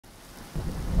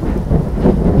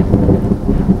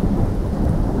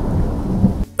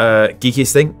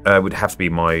geekiest thing would have to be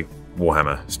my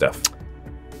Warhammer stuff.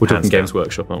 We're talking Games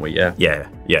Workshop, aren't we? Yeah. Yeah.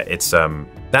 It's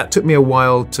that took me a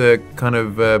while to kind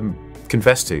of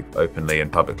confess to openly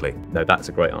and publicly. No, that's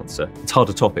a great answer. It's hard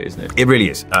to top it, isn't it? It really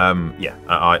is. Yeah,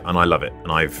 I love it,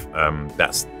 and I've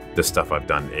that's the stuff I've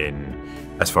done in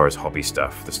as far as hobby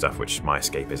stuff, the stuff which my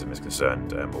escapism is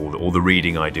concerned. All the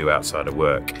reading I do outside of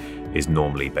work is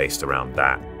normally based around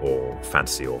that or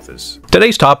fantasy authors.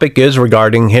 Today's topic is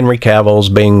regarding Henry Cavill's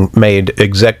being made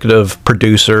executive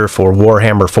producer for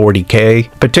Warhammer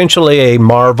 40K, potentially a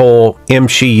Marvel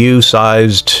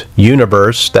MCU-sized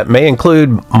universe that may include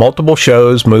multiple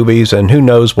shows, movies, and who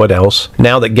knows what else.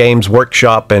 Now that Games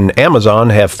Workshop and Amazon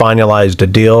have finalized a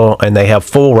deal and they have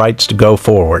full rights to go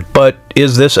forward. But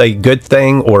is this a good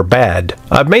thing or bad?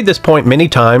 I've made this point many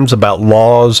times about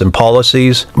laws and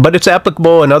policies, but it's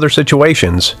applicable in other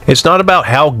situations. It's not about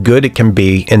how good it can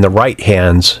be in the right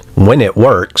hands when it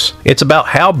works. It's about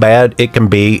how bad it can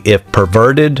be if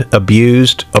perverted,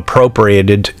 abused,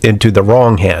 appropriated into the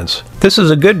wrong hands. This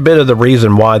is a good bit of the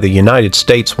reason why the United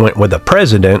States went with a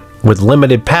president with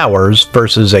limited powers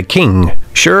versus a king.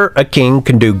 Sure, a king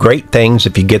can do great things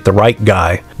if you get the right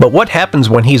guy, but what happens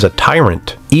when he's a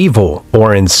tyrant, evil,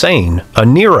 or insane? A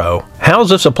Nero? How's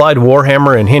this apply to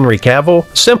Warhammer and Henry Cavill?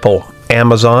 Simple.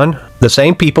 Amazon, the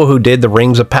same people who did the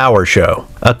Rings of Power show.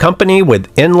 A company with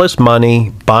endless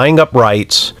money, buying up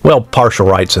rights, well, partial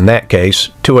rights in that case,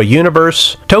 to a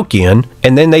universe, Tolkien,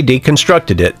 and then they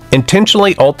deconstructed it,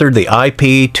 intentionally altered the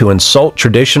IP to insult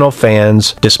traditional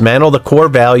fans, dismantle the core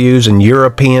values and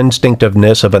European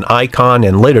distinctiveness of an icon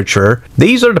in literature.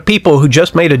 These are the people who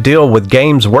just made a deal with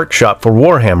Games Workshop for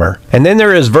Warhammer. And then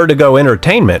there is Vertigo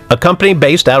Entertainment, a company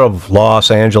based out of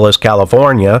Los Angeles,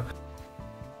 California,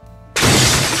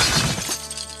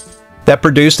 that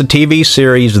produced the TV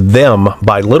series Them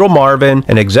by Little Marvin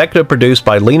and executive produced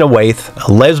by Lena Waithe,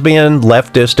 a lesbian,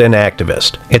 leftist, and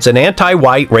activist. It's an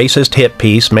anti-white, racist hit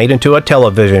piece made into a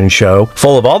television show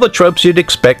full of all the tropes you'd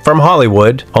expect from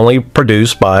Hollywood, only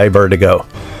produced by Vertigo.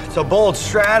 It's a bold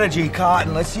strategy,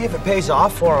 Cotton. Let's see if it pays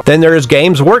off for him. Then there is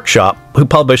Games Workshop, who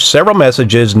published several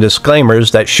messages and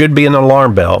disclaimers that should be an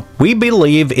alarm bell. We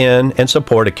believe in and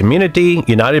support a community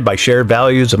united by shared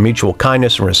values of mutual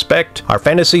kindness and respect. Our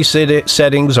fantasy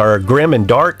settings are grim and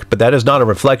dark, but that is not a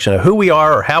reflection of who we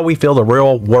are or how we feel the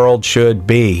real world should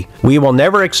be. We will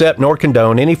never accept nor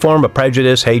condone any form of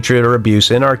prejudice, hatred, or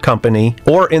abuse in our company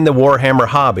or in the Warhammer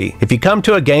hobby. If you come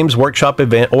to a Games Workshop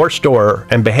event or store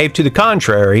and behave to the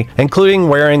contrary, including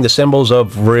wearing the symbols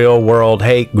of real-world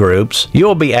hate groups, you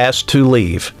will be asked to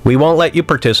leave. We won't let you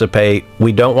participate.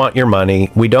 We don't want your money.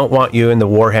 We don't want you in the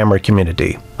Warhammer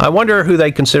community. I wonder who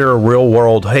they consider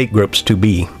real-world hate groups to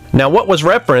be. Now, what was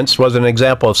referenced was an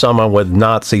example of someone with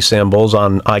Nazi symbols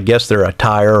on, I guess, their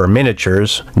attire or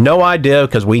miniatures. No idea,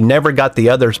 because we never got the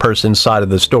other person's side of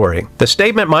the story. The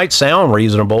statement might sound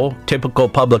reasonable, typical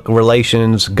public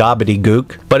relations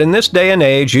gobbledygook, but in this day and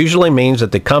age usually means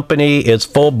that the company is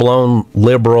full-blown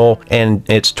liberal and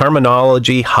its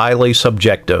terminology highly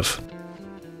subjective.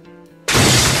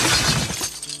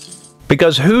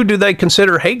 Because who do they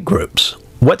consider hate groups?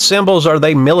 What symbols are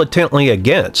they militantly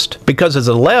against? Because as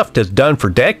the left has done for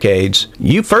decades,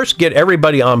 you first get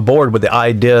everybody on board with the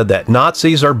idea that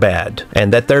Nazis are bad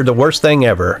and that they're the worst thing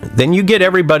ever. Then you get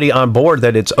everybody on board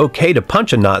that it's okay to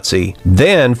punch a Nazi.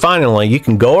 Then finally you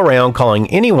can go around calling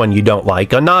anyone you don't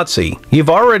like a Nazi.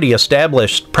 You've already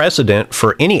established precedent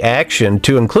for any action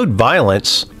to include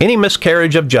violence, any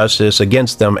miscarriage of justice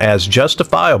against them as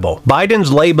justifiable.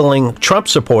 Biden's labeling Trump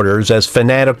supporters as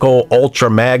fanatical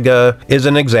ultra-MAGA is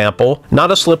an example, not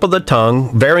a slip of the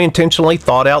tongue, very intentionally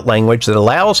thought out language that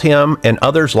allows him and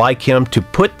others like him to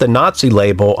put the Nazi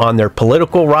label on their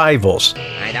political rivals.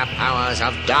 By the powers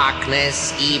of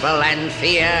darkness, evil, and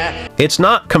fear. It's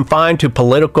not confined to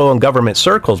political and government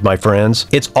circles, my friends.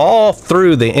 It's all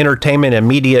through the entertainment and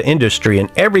media industry in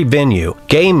every venue.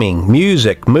 Gaming,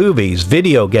 music, movies,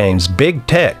 video games, big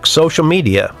tech, social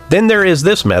media. Then there is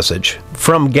this message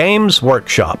from Games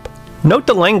Workshop. Note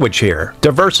the language here.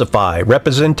 Diversify,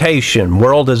 representation,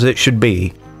 world as it should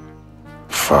be.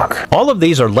 Fuck. All of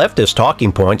these are leftist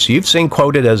talking points you've seen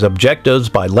quoted as objectives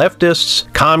by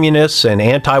leftists, communists, and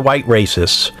anti-white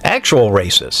racists. Actual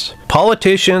racists.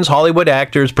 Politicians, Hollywood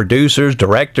actors, producers,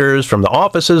 directors from the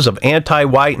offices of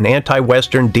anti-white and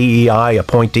anti-Western DEI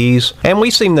appointees. And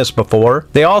we've seen this before.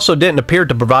 They also didn't appear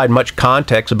to provide much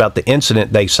context about the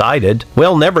incident they cited.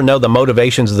 We'll never know the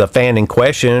motivations of the fan in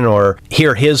question or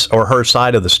hear his or her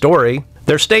side of the story.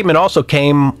 Their statement also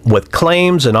came with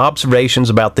claims and observations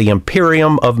about the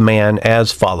Imperium of Man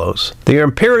as follows. The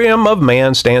Imperium of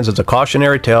Man stands as a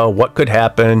cautionary tale of what could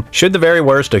happen should the very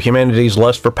worst of humanity's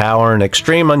lust for power and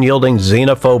extreme unyielding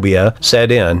xenophobia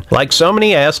set in. Like so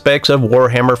many aspects of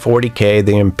Warhammer 40K,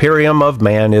 the Imperium of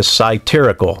Man is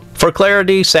satirical. For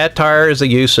clarity, satire is the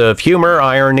use of humor,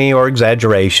 irony, or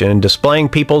exaggeration, displaying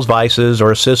people's vices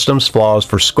or a system's flaws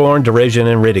for scorn, derision,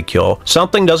 and ridicule.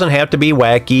 Something doesn't have to be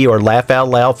wacky or laugh out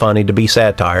loud funny to be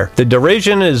satire. The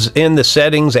derision is in the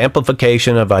setting's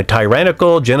amplification of a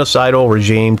tyrannical, genocidal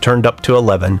regime turned up to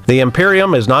 11. The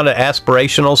Imperium is not an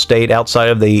aspirational state outside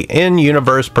of the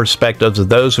in-universe perspectives of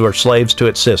those who are slaves to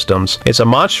its systems. It's a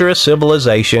monstrous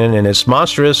civilization, and its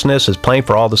monstrousness is plain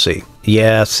for all to see.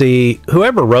 Yeah, see,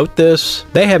 whoever wrote this,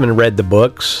 they haven't read the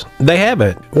books. They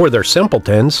haven't, or they're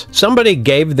simpletons. Somebody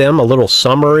gave them a little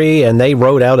summary and they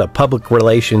wrote out a public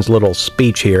relations little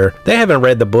speech here. They haven't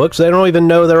read the books, they don't even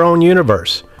know their own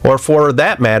universe. Or for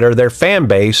that matter, their fan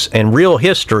base and real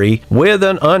history with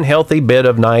an unhealthy bit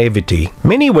of naivety.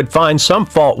 Many would find some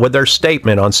fault with their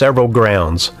statement on several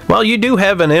grounds. While you do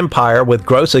have an empire with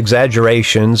gross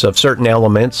exaggerations of certain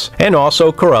elements, and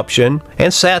also corruption,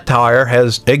 and satire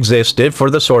has existed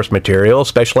for the source material,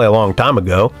 especially a long time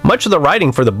ago, much of the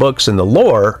writing for the books and the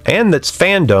lore, and its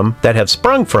fandom that have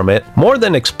sprung from it, more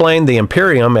than explain the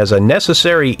Imperium as a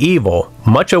necessary evil,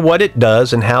 much of what it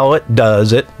does and how it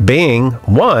does it being,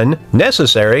 one,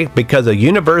 necessary because the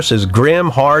universe is grim,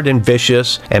 hard, and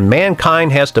vicious, and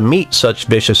mankind has to meet such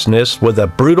viciousness with a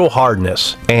brutal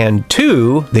hardness. And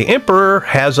two, the Emperor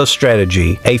has a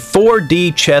strategy, a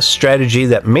 4D chess strategy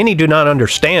that many do not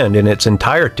understand in its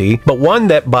entirety, but one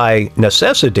that by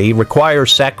necessity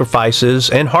requires sacrifices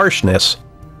and harshness.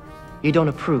 You don't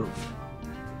approve?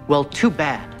 Well, too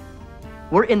bad.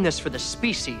 We're in this for the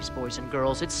species, boys and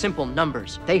girls. It's simple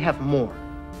numbers. They have more.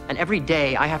 And every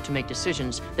day I have to make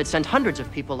decisions that send hundreds of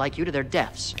people like you to their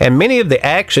deaths. And many of the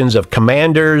actions of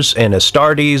commanders and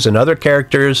Astartes and other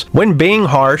characters, when being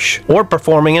harsh or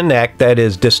performing an act that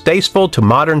is distasteful to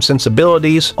modern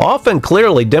sensibilities, often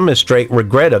clearly demonstrate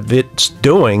regret of its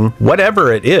doing,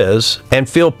 whatever it is, and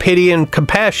feel pity and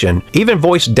compassion, even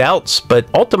voice doubts, but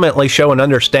ultimately show an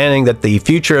understanding that the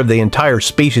future of the entire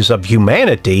species of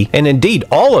humanity, and indeed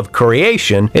all of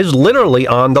creation, is literally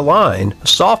on the line.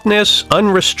 Softness,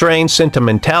 unrestrained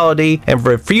sentimentality, and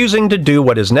refusing to do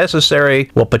what is necessary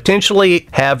will potentially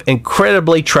have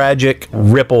incredibly tragic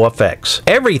ripple effects.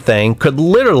 Everything could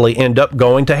literally end up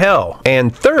going to hell.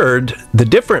 And third, the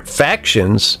different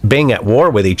factions being at war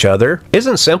with each other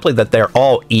isn't simply that they're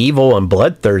all evil and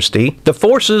bloodthirsty. The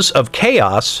forces of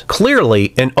chaos,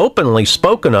 clearly and openly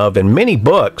spoken of in many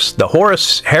books, the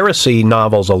Horus Heresy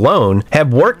novels alone,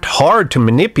 have worked hard to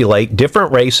manipulate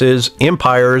different races,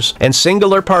 empires, and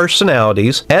singular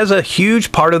personalities as a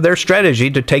huge part of their strategy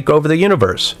to take over the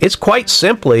universe. It's quite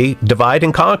simply divide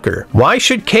and conquer. Why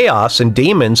should chaos and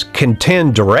demons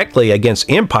contend directly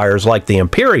against empires like the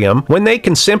Imperium when they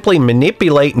can simply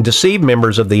manipulate and deceive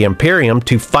members of the Imperium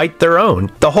to fight their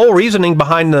own? The whole reasoning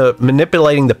behind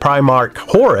manipulating the Primarch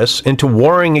Horus into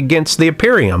warring against the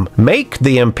Imperium. Make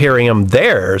the Imperium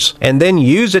theirs and then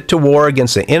use it to war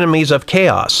against the enemies of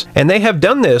chaos. And they have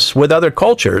done this with other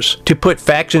cultures to put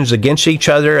factions against each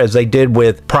other, as they did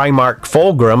with Primarch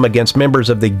Fulgrim against members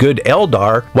of the Good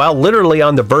Eldar, while literally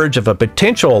on the verge of a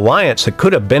potential alliance that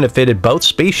could have benefited both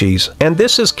species. And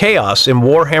this is chaos in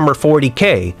Warhammer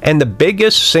 40K, and the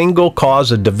biggest single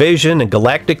cause of division and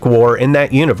galactic war in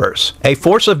that universe. A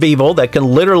force of evil that can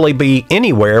literally be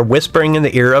anywhere, whispering in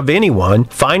the ear of anyone,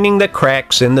 finding the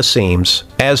cracks in the seams.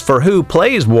 As for who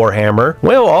plays Warhammer,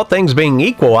 well, all things being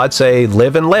equal, I'd say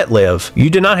live and let live. You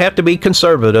do not have to be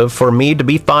conservative for me to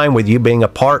be fine with you being a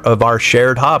part of our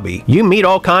shared hobby. You meet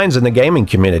all kinds in the gaming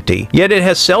community, yet it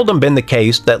has seldom been the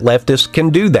case that leftists can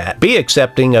do that. Be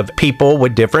accepting of people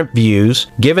with different views,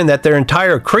 given that their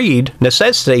entire creed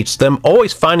necessitates them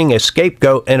always finding a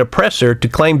scapegoat and oppressor to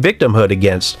claim victimhood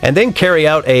against, and then carry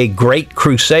out a great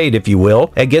crusade, if you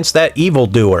will, against that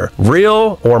evildoer.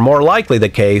 Real, or more likely the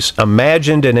case,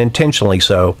 imagined and intentionally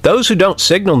so. Those who don't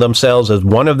signal themselves as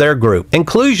one of their group.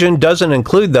 Inclusion doesn't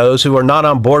include those who are not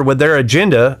on board with their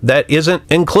agenda that isn't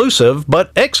inclusive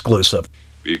but exclusive.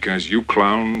 Because you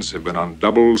clowns have been on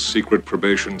double secret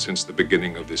probation since the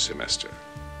beginning of this semester.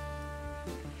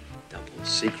 Double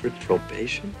secret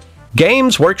probation?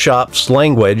 Games Workshop's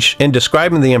language in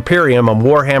describing the Imperium on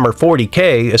Warhammer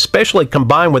 40K, especially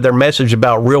combined with their message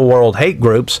about real-world hate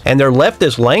groups and their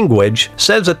leftist language,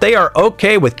 says that they are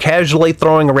okay with casually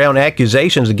throwing around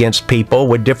accusations against people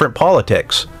with different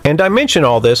politics. And I mention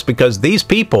all this because these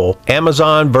people,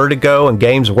 Amazon, Vertigo, and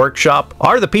Games Workshop,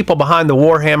 are the people behind the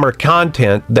Warhammer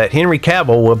content that Henry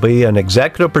Cavill will be an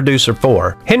executive producer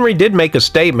for. Henry did make a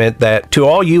statement that, to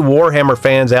all you Warhammer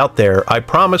fans out there, I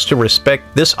promise to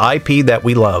respect this IP that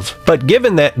we love. But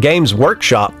given that Games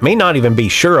Workshop may not even be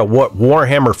sure of what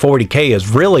Warhammer 40K is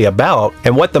really about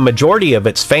and what the majority of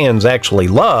its fans actually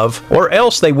love, or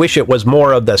else they wish it was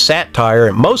more of the satire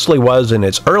it mostly was in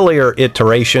its earlier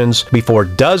iterations before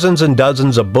dozens and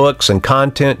dozens of books and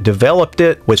content developed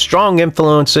it with strong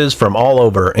influences from all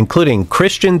over, including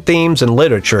Christian themes and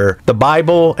literature, the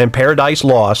Bible, and Paradise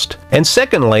Lost. And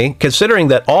secondly, considering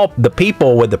that all the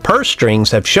people with the purse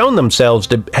strings have shown themselves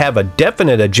to have a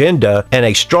definite agenda and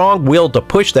a strong will to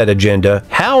push that agenda,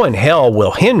 how in hell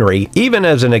will Henry, even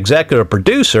as an executive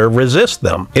producer, resist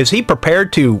them? Is he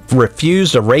prepared to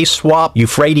refuse to race swap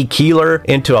Euphrates Keeler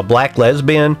into a black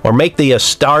lesbian, or make the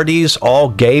Astartes all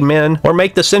gay men, or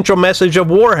make the central message of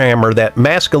Warhammer that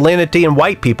masculinity and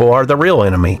white people are the real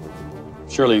enemy?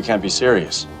 Surely you can't be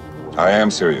serious. I am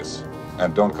serious.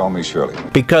 And don't call me Shirley.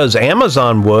 Because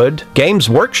Amazon would, Games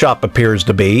Workshop appears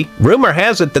to be. Rumor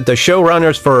has it that the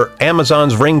showrunners for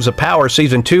Amazon's Rings of Power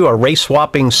Season 2 are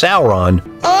race-swapping Sauron.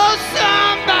 Oh,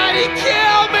 somebody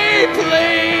kill me,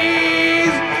 please!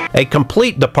 A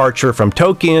complete departure from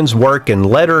Tolkien's work in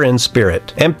letter and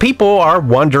spirit. And people are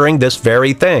wondering this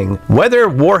very thing. Whether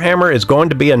Warhammer is going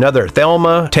to be another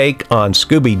Thelma take on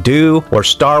Scooby-Doo, or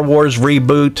Star Wars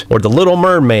reboot, or The Little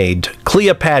Mermaid,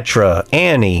 Cleopatra,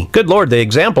 Annie. Good lord, the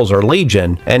examples are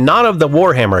legion, and not of the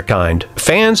Warhammer kind.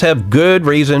 Fans have good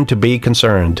reason to be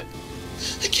concerned.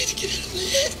 I can't get it out of my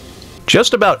head.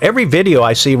 Just about every video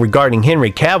I see regarding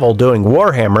Henry Cavill doing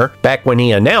Warhammer, back when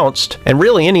he announced, and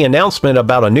really any announcement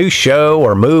about a new show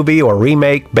or movie or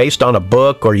remake based on a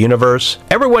book or universe,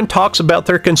 everyone talks about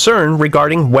their concern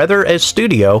regarding whether a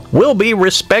studio will be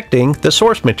respecting the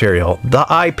source material, the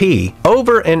IP,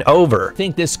 over and over. I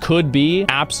think this could be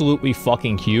absolutely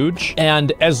fucking huge,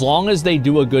 and as long as they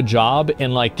do a good job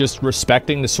in like just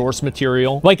respecting the source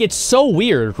material, like it's so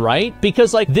weird, right?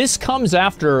 Because like this comes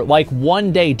after like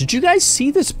one day. Did you guys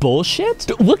see this bullshit?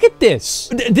 Look at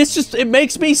this. This just, it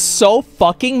makes me so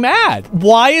fucking mad.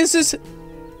 Why is this? Do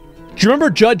you remember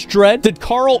Judge Dredd? Did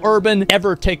Carl Urban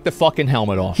ever take the fucking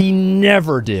helmet off? He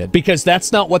never did, because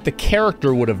that's not what the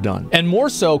character would have done. And more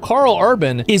so, Carl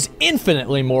Urban is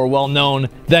infinitely more well-known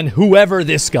than whoever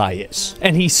this guy is.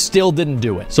 And he still didn't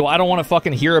do it. So I don't want to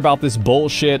fucking hear about this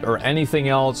bullshit or anything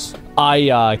else.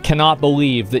 I cannot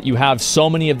believe that you have so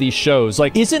many of these shows.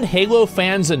 Like, isn't Halo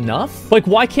fans enough? Like,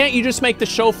 why can't you just make the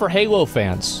show for Halo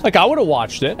fans? Like, I would have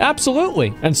watched it.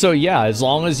 Absolutely. And so, yeah, as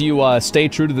long as you stay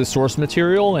true to the source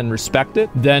material and respect it,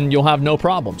 then you'll have no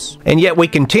problems. And yet we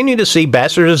continue to see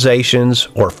bastardizations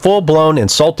or full-blown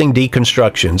insulting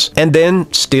deconstructions. And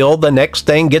then still the next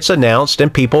thing gets announced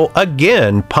and people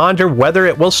again ponder whether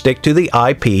it will stick to the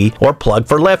IP or plug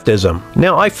for leftism.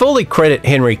 Now, I fully credit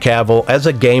Henry Cavill as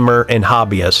a gamer and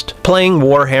hobbyist, playing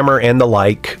Warhammer and the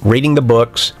like, reading the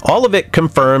books, all of it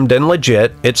confirmed and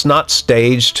legit. It's not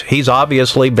staged. He's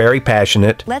obviously very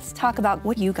passionate. Let's talk about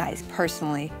what you guys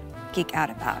personally geek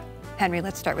out about. Henry,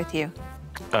 let's start with you.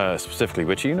 Specifically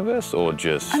which universe, or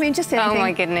just... I mean, just anything. Oh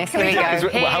my goodness, here we go.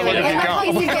 How long have you got?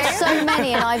 You've got so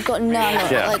many and I've got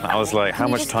none. Yeah, like, I was like, how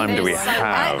much time do we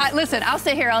have? Listen, I'll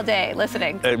stay here all day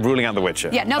listening. Ruling out The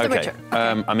Witcher. Yeah, not The Witcher.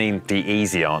 Okay. I mean, the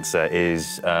easy answer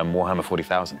is Warhammer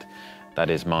 40,000. That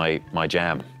is my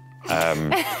jam.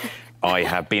 I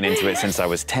have been into it since I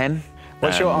was 10.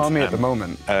 What's your army at the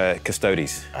moment?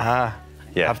 Custodes. Ah.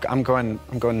 Yeah. I'm going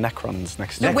Necrons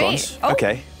next year. Necrons? Wait, oh.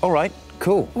 Okay. All right.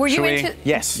 Cool. Were you into?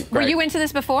 Yes. Were you into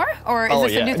this before, or is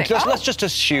this a new thing? Let's just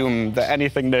assume that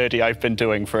anything nerdy I've been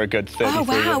doing for a good 33 years.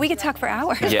 Oh wow, we could talk for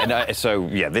hours. Yeah. No, so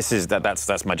yeah,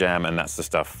 that's my jam, and that's the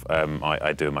stuff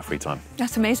I do in my free time.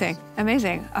 That's amazing,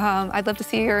 amazing. I'd love to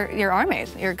see your armies.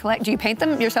 Do you paint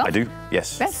them yourself? I do.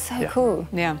 Yes. That's so cool.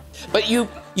 Yeah. But you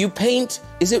paint?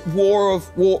 Is it World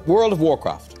of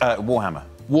Warcraft? Warhammer.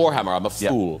 Warhammer, I'm a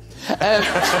fool.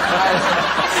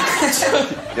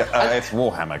 It's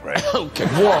Warhammer, Greg. Okay,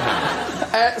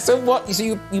 Warhammer. So what?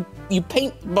 So you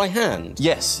paint by hand?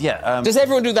 Yes, yeah. Does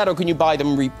everyone do that, or can you buy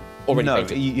them already no,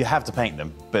 painted? you have to paint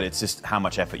them, but it's just how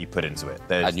much effort you put into it.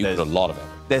 And you put a lot of effort.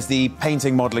 There's the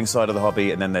painting, modelling side of the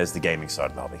hobby, and then there's the gaming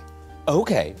side of the hobby.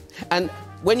 Okay. And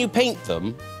when you paint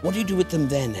them, what do you do with them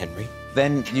then, Henry?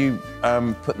 Then you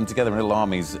put them together in little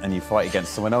armies, and you fight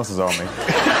against someone else's army.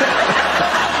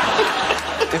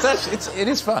 It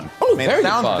is fun. Oh, I mean, very it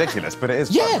sounds fun. ridiculous, but it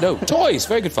is Yeah, fun. no, toys,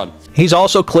 very good fun. He's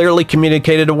also clearly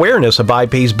communicated awareness of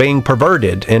IPs being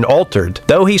perverted and altered,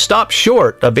 though he stopped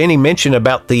short of any mention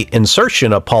about the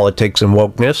insertion of politics and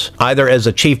wokeness, either as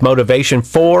a chief motivation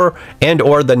for and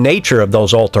or the nature of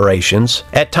those alterations.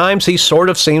 At times he sort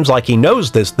of seems like he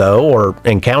knows this though, or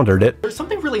encountered it. There's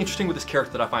something really interesting with this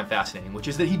character that I find fascinating, which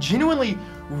is that he genuinely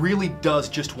really does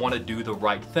just want to do the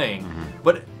right thing.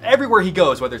 But everywhere he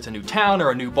goes, whether it's a new town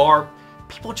or a new bar,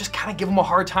 people just kind of give him a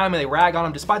hard time and they rag on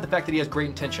him despite the fact that he has great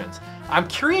intentions. I'm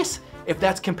curious if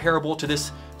that's comparable to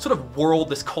this sort of world,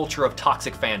 this culture of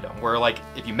toxic fandom, where like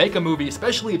if you make a movie,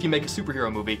 especially if you make a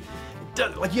superhero movie,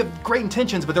 like you have great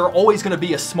intentions, but there are always going to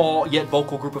be a small yet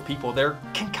vocal group of people there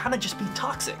can kind of just be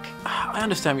toxic. I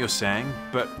understand what you're saying,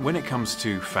 but when it comes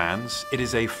to fans, it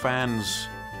is a fan's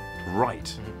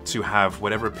right to have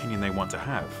whatever opinion they want to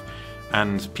have.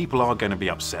 And people are going to be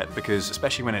upset because,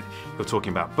 especially when you're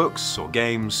talking about books or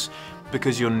games,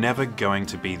 because you're never going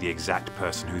to be the exact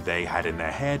person who they had in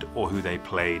their head or who they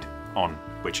played on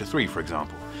Witcher 3, for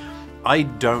example. I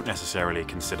don't necessarily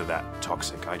consider that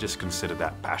toxic, I just consider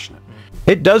that passionate.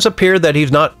 It does appear that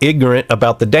he's not ignorant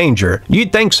about the danger.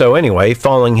 You'd think so anyway,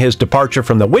 following his departure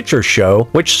from the Witcher show,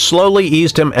 which slowly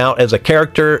eased him out as a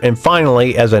character and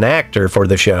finally as an actor for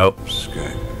the show.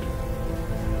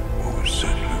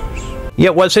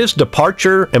 Yet was his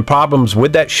departure and problems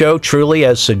with that show truly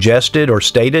as suggested or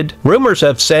stated? Rumors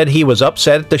have said he was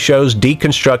upset at the show's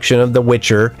deconstruction of The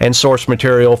Witcher and source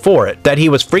material for it, that he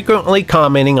was frequently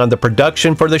commenting on the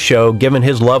production for the show given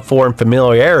his love for and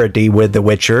familiarity with The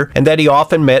Witcher, and that he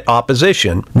often met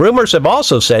opposition. Rumors have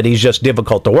also said he's just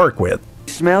difficult to work with.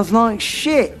 Smells like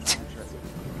shit.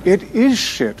 It is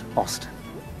shit, Austin.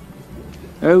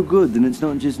 Oh good, then it's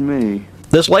not just me.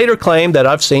 This later claim that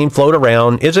I've seen float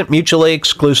around isn't mutually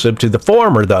exclusive to the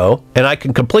former though, and I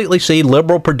can completely see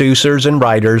liberal producers and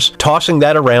writers tossing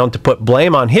that around to put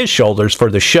blame on his shoulders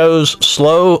for the show's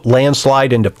slow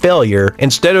landslide into failure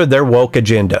instead of their woke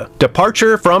agenda.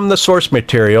 Departure from the source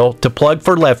material to plug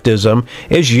for leftism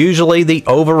is usually the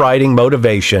overriding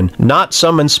motivation, not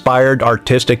some inspired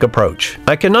artistic approach.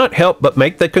 I cannot help but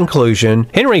make the conclusion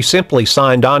Henry simply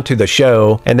signed on to the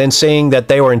show and then seeing that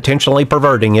they were intentionally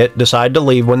perverting it, decided to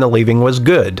leave when the leaving was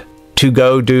good, to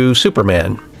go do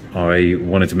Superman. I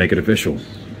wanted to make it official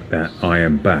that I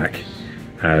am back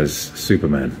as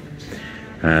Superman.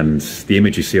 And the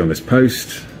image you see on this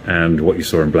post and what you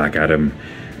saw in Black Adam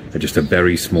are just a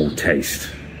very small taste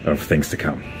of things to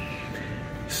come.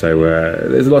 So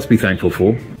there's a lot to be thankful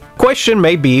for. Question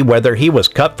may be whether he was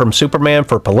cut from Superman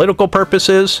for political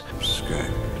purposes.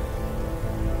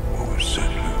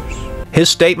 His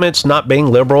statements not being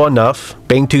liberal enough,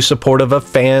 being too supportive of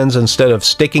fans instead of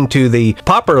sticking to the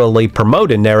popularly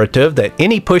promoted narrative that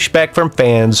any pushback from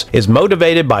fans is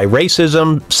motivated by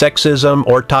racism, sexism,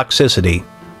 or toxicity.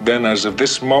 Then, as of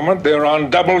this moment, they're on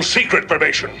double secret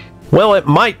probation. Well, it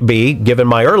might be, given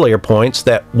my earlier points,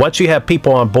 that once you have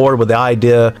people on board with the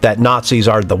idea that Nazis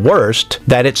are the worst,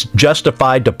 that it's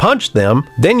justified to punch them,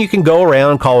 then you can go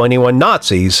around and call anyone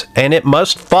Nazis, and it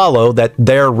must follow that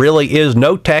there really is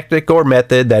no tactic or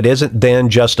method that isn't then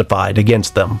justified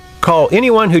against them. Call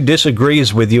anyone who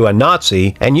disagrees with you a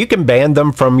Nazi, and you can ban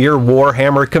them from your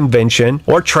Warhammer convention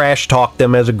or trash talk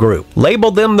them as a group.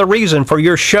 Label them the reason for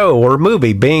your show or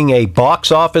movie being a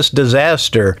box office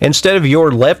disaster instead of your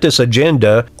leftist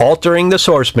agenda altering the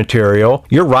source material,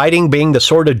 your writing being the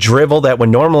sort of drivel that would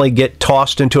normally get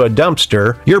tossed into a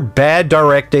dumpster, your bad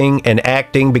directing and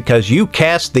acting because you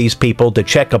cast these people to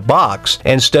check a box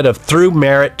instead of through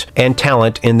merit and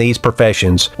talent in these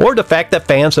professions, or the fact that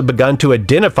fans have begun to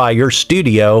identify your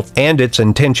studio and its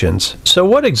intentions. So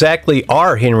what exactly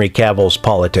are Henry Cavill's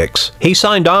politics? He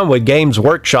signed on with Games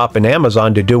Workshop and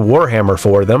Amazon to do Warhammer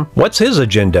for them. What's his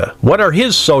agenda? What are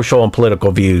his social and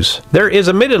political views? There is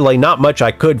admittedly not much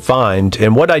I could find,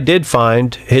 and what I did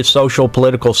find, his social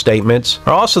political statements,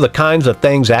 are also the kinds of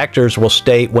things actors will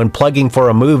state when plugging for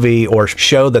a movie or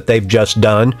show that they've just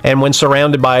done, and when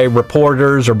surrounded by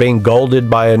reporters or being golded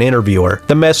by an interviewer.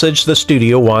 The message the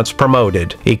studio wants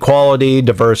promoted: equality,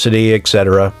 diversity,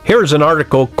 etc. Here's an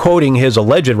article quoting his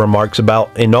alleged remarks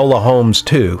about Enola Holmes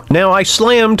 2. Now, I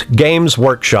slammed Games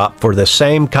Workshop for the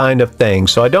same kind of thing,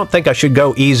 so I don't think I should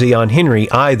go easy on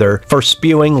Henry either for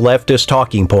spewing leftist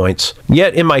talking points.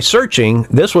 Yet in my searching,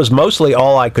 this was mostly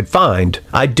all I could find.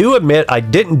 I do admit I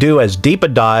didn't do as deep a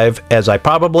dive as I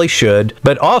probably should,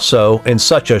 but also, in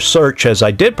such a search as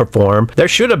I did perform, there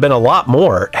should have been a lot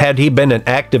more had he been an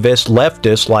activist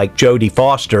leftist like Jodie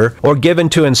Foster, or given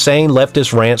to insane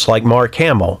leftist rants rants like Mark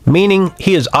Hamill, meaning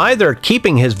he is either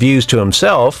keeping his views to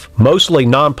himself, mostly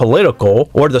non-political,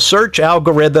 or the search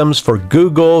algorithms for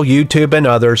Google, YouTube, and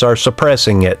others are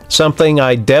suppressing it, something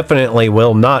I definitely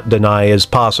will not deny is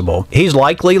possible. He's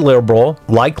likely liberal,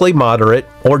 likely moderate,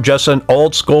 or just an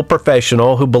old-school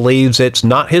professional who believes it's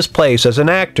not his place as an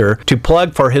actor to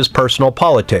plug for his personal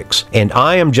politics, and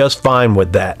I am just fine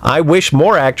with that. I wish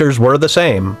more actors were the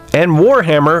same. And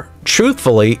Warhammer,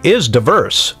 truthfully, is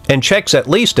diverse and checks at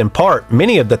least in part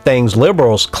many of the things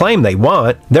liberals claim they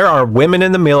want. There are women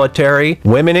in the military,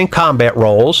 women in combat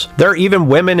roles, there are even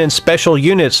women in special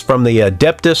units from the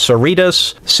Adeptus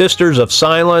Sororitas, Sisters of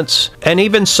Silence, and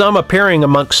even some appearing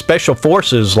amongst special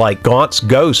forces like Gaunt's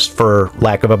Ghosts, for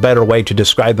lack of a better way to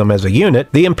describe them as a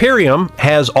unit. The Imperium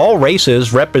has all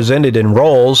races represented in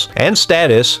roles and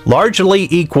status, largely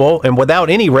equal and without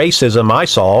any racism I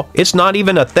saw. It's not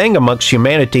even a thing amongst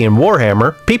humanity in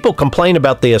Warhammer. People complain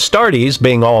about the Astartes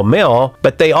being all male,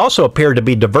 but they also appear to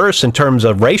be diverse in terms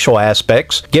of racial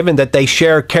aspects, given that they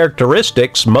share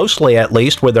characteristics, mostly at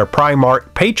least, with their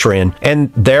Primarch patron,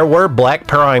 and there were black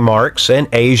Primarchs and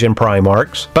Asian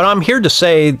Primarchs. But I'm here to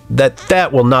say that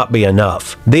that will not be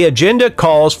enough. The agenda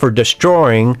calls for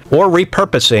destroying or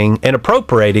repurposing and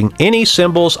appropriating any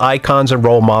symbols, icons, and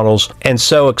role models, and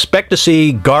so expect to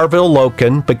see Garville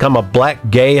Loken become a black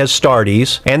gay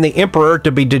Astartes, and the Emperor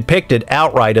to be depicted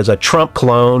outright as a Trump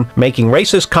clone, making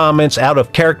racist comments out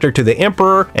of character to the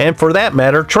Emperor, and for that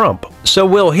matter, Trump. So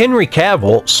will Henry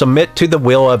Cavill submit to the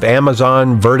will of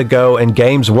Amazon, Vertigo, and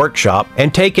Games Workshop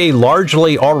and take a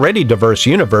largely already diverse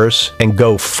universe and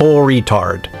go full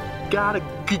retard? Got a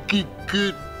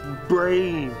good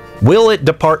brain. Will it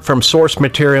depart from source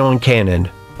material and canon?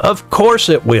 Of course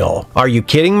it will. Are you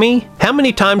kidding me? How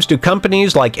many times do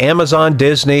companies like Amazon,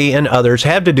 Disney, and others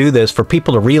have to do this for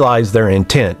people to realize their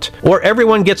intent? Or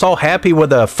everyone gets all happy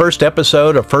with a first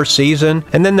episode or first season,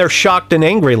 and then they're shocked and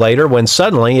angry later when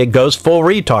suddenly it goes full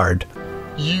retard.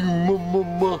 You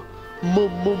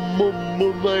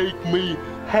make me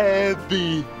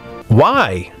happy.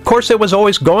 Why? Of course it was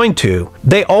always going to.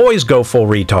 They always go full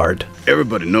retard.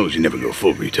 Everybody knows you never go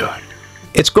full retard.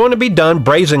 It's going to be done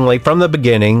brazenly from the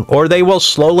beginning, or they will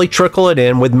slowly trickle it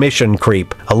in with mission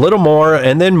creep. A little more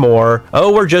and then more.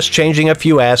 Oh, we're just changing a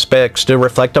few aspects to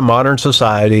reflect a modern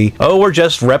society. Oh, we're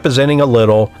just representing a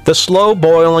little. The slow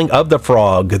boiling of the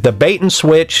frog, the bait and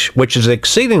switch, which is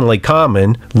exceedingly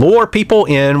common, lure people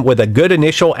in with a good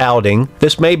initial outing.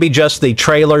 This may be just the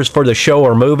trailers for the show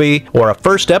or movie, or a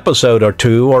first episode or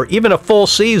two, or even a full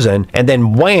season, and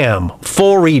then wham,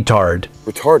 full retard.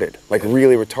 Retarded, like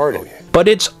really retarded. But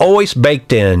it's always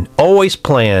baked in, always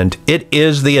planned. It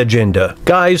is the agenda.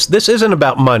 Guys, this isn't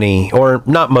about money, or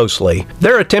not mostly.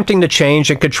 They're attempting to change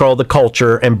and control the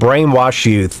culture and brainwash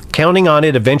youth, counting on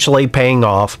it eventually paying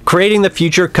off, creating the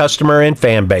future customer and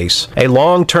fan base. A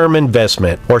long-term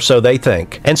investment, or so they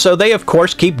think. And so they of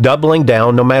course keep doubling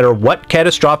down no matter what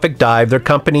catastrophic dive their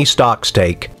company stocks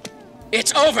take.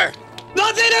 It's over!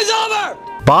 Nothing is over!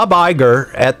 Bob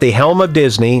Iger, at the helm of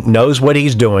Disney, knows what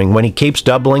he's doing when he keeps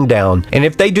doubling down, and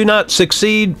if they do not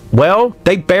succeed, well,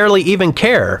 they barely even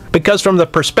care, because from the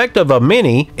perspective of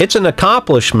many, it's an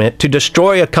accomplishment to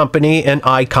destroy a company and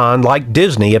icon like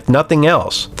Disney, if nothing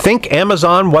else. Think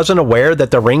Amazon wasn't aware that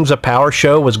the Rings of Power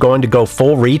show was going to go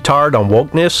full retard on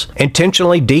wokeness,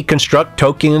 intentionally deconstruct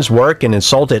Tolkien's work and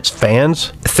insult its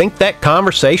fans? Think that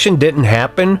conversation didn't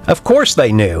happen? Of course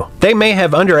they knew. They may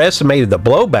have underestimated the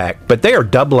blowback, but they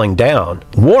are doubling down.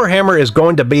 Warhammer is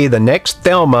going to be the next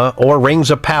Thelma or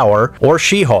Rings of Power or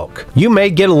She-Hulk. You may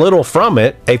get a little from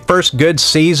it, a first good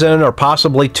season or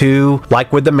possibly two,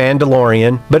 like with The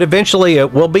Mandalorian, but eventually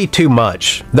it will be too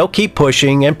much. They'll keep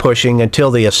pushing and pushing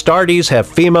until the Astartes have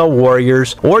female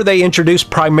warriors, or they introduce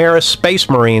Primaris Space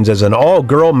Marines as an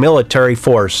all-girl military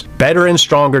force, better and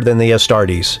stronger than the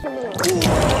Astartes.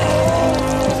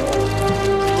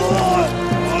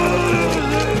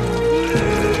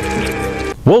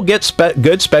 We'll get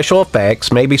good special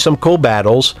effects, maybe some cool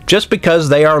battles. Just because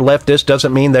they are leftist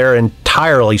doesn't mean they're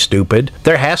entirely stupid.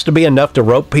 There has to be enough to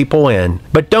rope people in.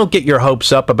 But don't get your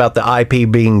hopes up about the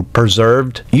IP being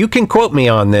preserved. You can quote me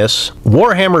on this.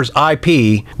 Warhammer's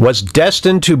IP was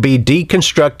destined to be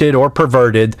deconstructed or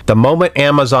perverted the moment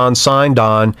Amazon signed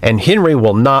on, and Henry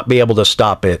will not be able to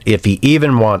stop it if he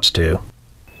even wants to.